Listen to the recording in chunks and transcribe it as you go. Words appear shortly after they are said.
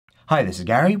Hi, this is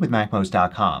Gary with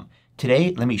MACMOST.com.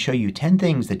 Today let me show you 10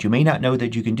 things that you may not know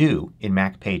that you can do in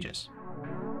Mac Pages.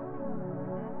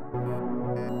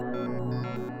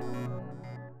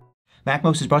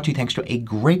 MACMOST is brought to you thanks to a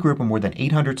great group of more than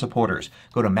 800 supporters.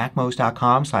 Go to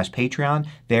MACMOST.com/Patreon.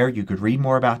 There you could read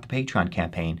more about the Patreon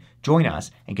campaign, join us,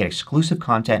 and get exclusive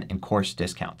content and course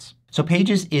discounts. So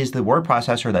Pages is the word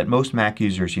processor that most Mac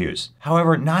users use.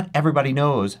 However, not everybody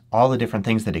knows all the different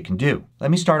things that it can do.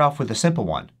 Let me start off with a simple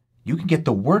one. You can get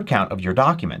the word count of your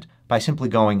document by simply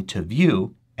going to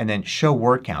View and then Show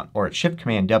Word Count, or at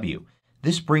Shift-Command-W.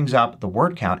 This brings up the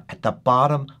word count at the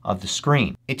bottom of the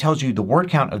screen. It tells you the word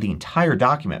count of the entire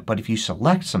document, but if you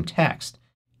select some text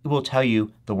it will tell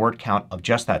you the word count of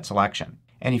just that selection.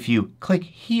 And if you click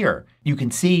here you can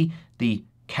see the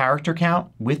character count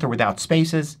with or without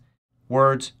spaces,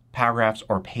 words, paragraphs,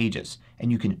 or pages.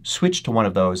 And you can switch to one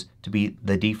of those to be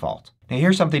the default. Now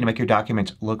here's something to make your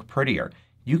documents look prettier.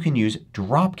 You can use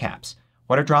drop caps.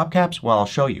 What are drop caps? Well, I'll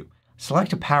show you.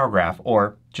 Select a paragraph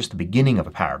or just the beginning of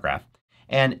a paragraph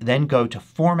and then go to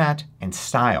Format and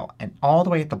Style, and all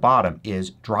the way at the bottom is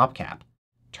drop cap.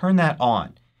 Turn that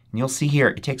on and you'll see here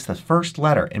it takes the first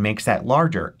letter and makes that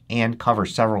larger and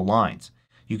covers several lines.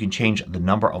 You can change the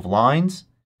number of lines,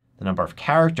 the number of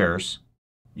characters.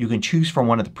 You can choose from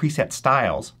one of the preset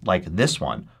styles like this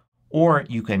one, or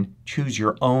you can choose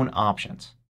your own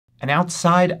options. And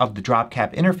outside of the drop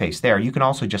cap interface there you can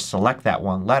also just select that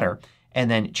one letter and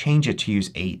then change it to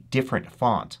use a different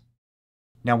font.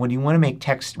 Now when you want to make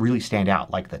text really stand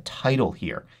out, like the title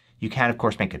here, you can of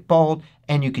course make it bold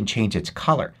and you can change its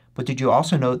color. But did you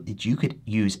also know that you could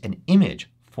use an image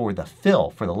for the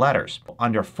fill for the letters?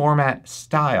 Under Format,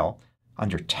 Style,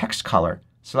 under Text Color,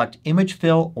 select Image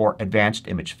Fill or Advanced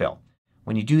Image Fill.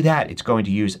 When you do that it's going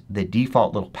to use the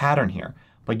default little pattern here.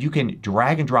 But you can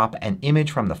drag and drop an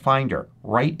image from the Finder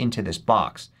right into this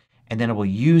box and then it will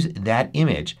use that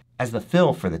image as the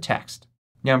fill for the text.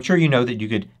 Now I'm sure you know that you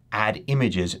could add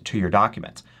images to your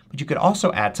documents. But you could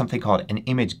also add something called an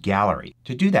image gallery.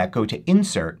 To do that go to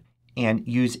Insert and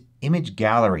use Image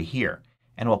Gallery here.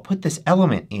 And we'll put this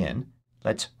element in.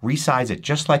 Let's resize it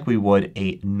just like we would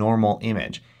a normal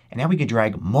image. And now we can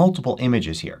drag multiple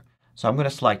images here. So I'm going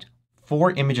to select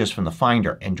 4 images from the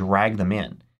Finder and drag them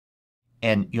in.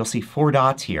 And you'll see 4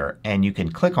 dots here and you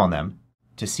can click on them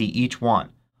to see each one.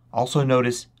 Also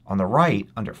notice on the right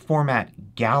under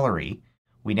Format Gallery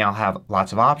we now have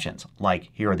lots of options. Like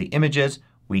here are the images.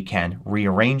 We can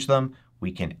rearrange them.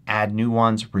 We can add new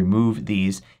ones, remove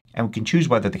these, and we can choose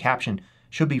whether the caption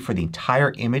should be for the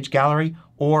entire image gallery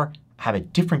or have a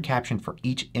different caption for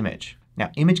each image. Now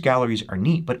image galleries are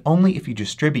neat but only if you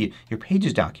distribute your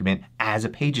Pages document as a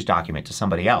Pages document to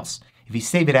somebody else. If you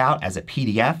save it out as a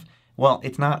PDF, well,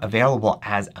 it's not available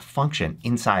as a function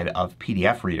inside of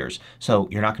PDF readers, so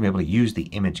you're not going to be able to use the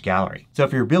image gallery. So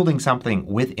if you're building something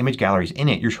with image galleries in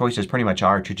it, your choices pretty much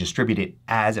are to distribute it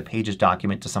as a Pages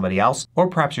document to somebody else, or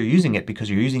perhaps you're using it because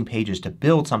you're using Pages to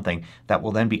build something that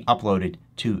will then be uploaded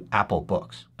to Apple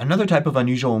Books. Another type of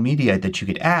unusual media that you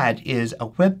could add is a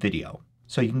web video.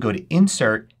 So you can go to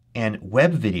Insert and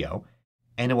Web Video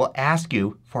and it will ask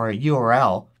you for a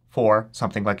URL for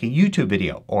something like a YouTube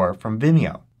video or from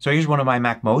Vimeo. So here's one of my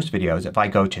MACMOST videos. If I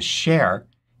go to Share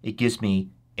it gives me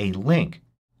a link.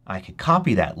 I can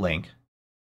copy that link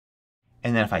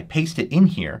and then if I paste it in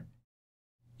here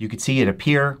you can see it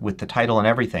appear with the title and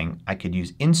everything. I could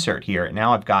use Insert here and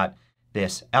now I've got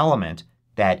this element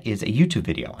that is a YouTube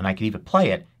video and I can even play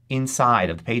it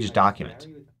inside of the Pages document.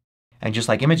 And just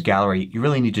like Image Gallery, you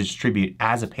really need to distribute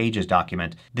as a Pages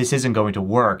document. This isn't going to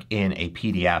work in a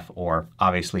PDF or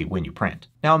obviously when you print.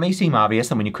 Now it may seem obvious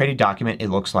that when you create a document it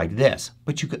looks like this.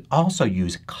 But you could also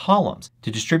use columns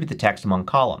to distribute the text among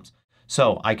columns.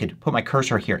 So I could put my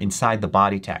cursor here inside the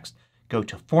body text. Go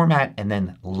to Format and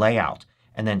then Layout.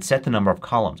 And then set the number of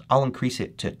columns. I'll increase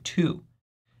it to 2.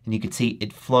 And you can see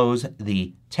it flows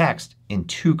the text in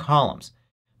 2 columns.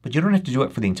 But you don't have to do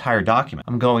it for the entire document.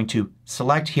 I'm going to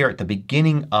select here at the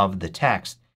beginning of the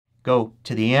text, go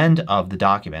to the end of the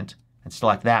document and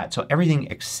select that. So everything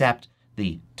except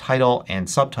the title and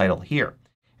subtitle here.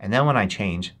 And then when I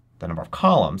change the number of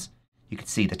columns you can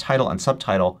see the title and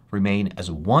subtitle remain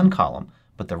as 1 column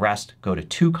but the rest go to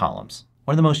 2 columns.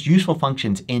 One of the most useful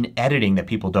functions in editing that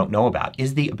people don't know about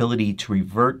is the ability to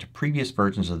revert to previous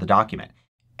versions of the document.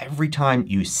 Every time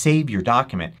you save your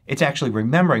document it's actually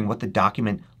remembering what the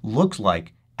document looks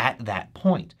like at that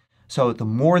point. So the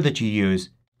more that you use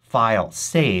File,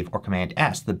 Save, or Command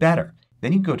S the better.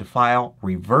 Then you can go to File,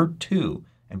 Revert To,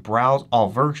 and browse all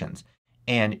versions.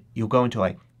 And you'll go into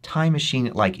a Time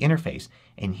Machine-like interface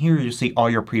and here you'll see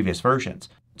all your previous versions.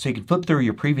 So you can flip through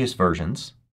your previous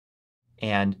versions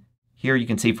And here you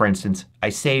can see, for instance, I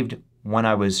saved when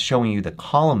I was showing you the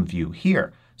column view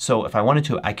here. So if I wanted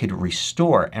to, I could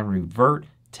restore and revert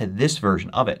to this version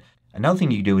of it. Another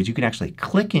thing you can do is you can actually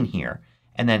click in here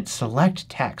and then select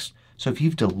text. So if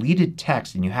you've deleted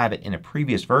text and you have it in a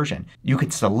previous version, you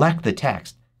could select the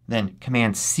text, then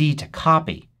Command C to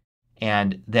copy,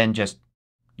 and then just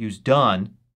use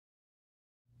Done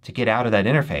to get out of that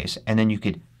interface, and then you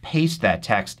could paste that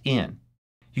text in.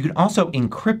 You can also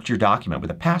encrypt your document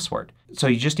with a password. So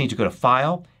you just need to go to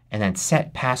File and then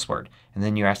Set Password. And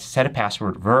then you're asked to set a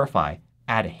password, verify,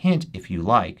 add a hint if you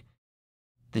like.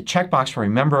 The checkbox for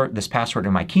remember this password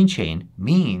in my keychain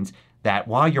means that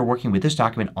while you're working with this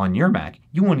document on your Mac,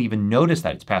 you won't even notice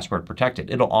that it's password protected.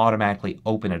 It'll automatically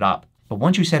open it up. But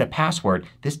once you set a password,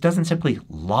 this doesn't simply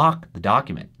lock the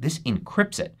document. This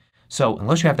encrypts it. So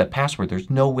unless you have that password, there's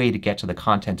no way to get to the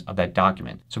content of that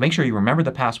document. So make sure you remember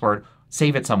the password,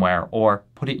 save it somewhere, or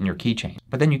put it in your keychain.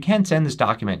 But then you can send this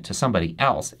document to somebody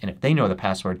else, and if they know the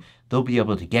password, they'll be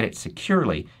able to get it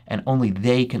securely and only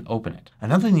they can open it.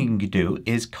 Another thing you can do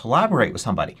is collaborate with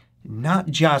somebody. Not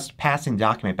just passing the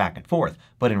document back and forth,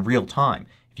 but in real time.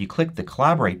 If you click the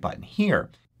Collaborate button here,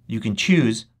 you can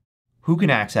choose who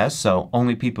can access, so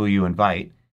only people you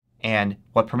invite, and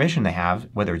what permission they have,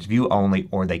 whether it's view only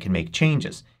or they can make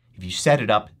changes. If you set it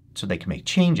up so they can make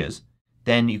changes,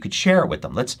 then you could share it with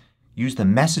them. Let's use the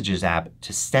Messages app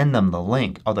to send them the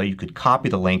link, although you could copy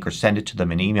the link or send it to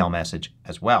them in an email message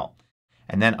as well.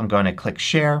 And then I'm going to click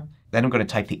Share. Then I'm going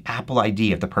to type the Apple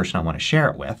ID of the person I want to share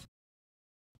it with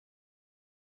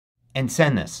and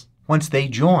send this. Once they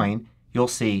join, you'll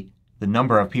see the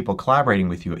number of people collaborating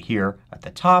with you here at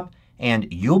the top, and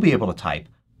you'll be able to type,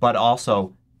 but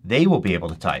also they will be able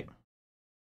to type.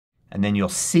 And then you'll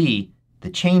see the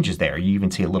changes there. You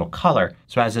even see a little color.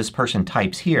 So as this person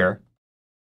types here,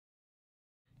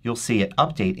 you'll see it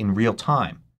update in real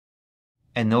time.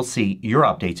 And they'll see your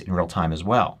updates in real time as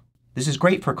well. This is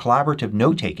great for collaborative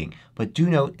note taking, but do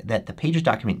note that the Pages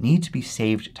document needs to be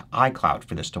saved to iCloud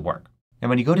for this to work. Now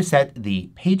when you go to set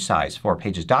the page size for a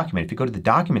Pages document, if you go to the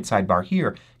document sidebar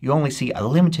here, you only see a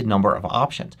limited number of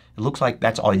options. It looks like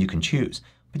that's all you can choose.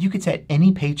 But you can set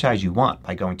any page size you want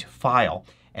by going to File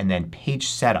and then Page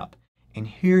Setup. And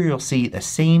here you'll see the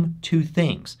same two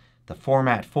things, the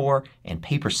Format For and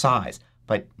Paper Size.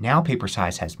 But now Paper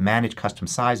Size has Manage Custom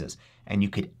Sizes, and you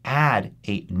could add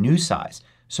a new size.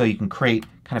 So you can create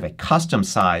kind of a custom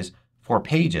size for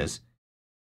Pages,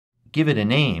 give it a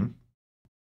name,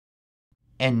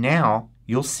 and now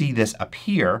you'll see this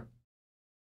appear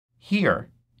here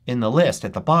in the list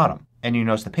at the bottom. And you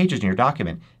notice the pages in your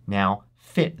document now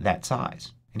fit that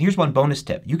size. And here's one bonus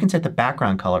tip. You can set the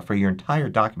background color for your entire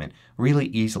document really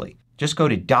easily. Just go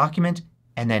to Document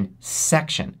and then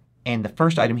Section. And the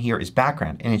first item here is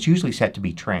background, and it's usually set to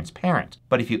be transparent.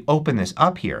 But if you open this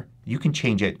up here, you can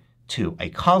change it to a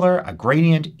color, a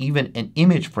gradient, even an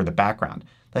image for the background.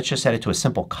 Let's just set it to a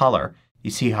simple color.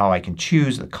 You see how I can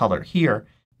choose the color here,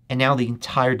 and now the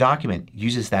entire document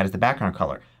uses that as the background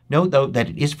color. Note though that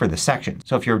it is for the section.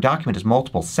 So if your document has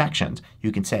multiple sections,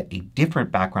 you can set a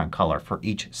different background color for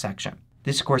each section.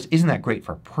 This of course isn't that great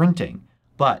for printing,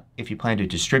 but if you plan to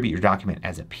distribute your document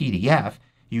as a PDF,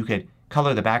 you could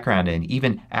color the background and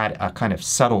even add a kind of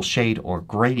subtle shade or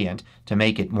gradient to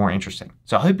make it more interesting.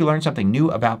 So I hope you learned something new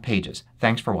about Pages.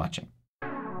 Thanks for watching.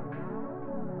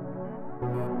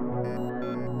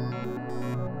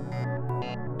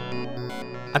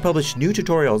 I publish new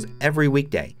tutorials every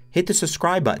weekday. Hit the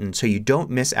subscribe button so you don't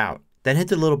miss out. Then hit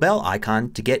the little bell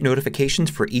icon to get notifications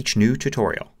for each new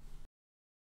tutorial.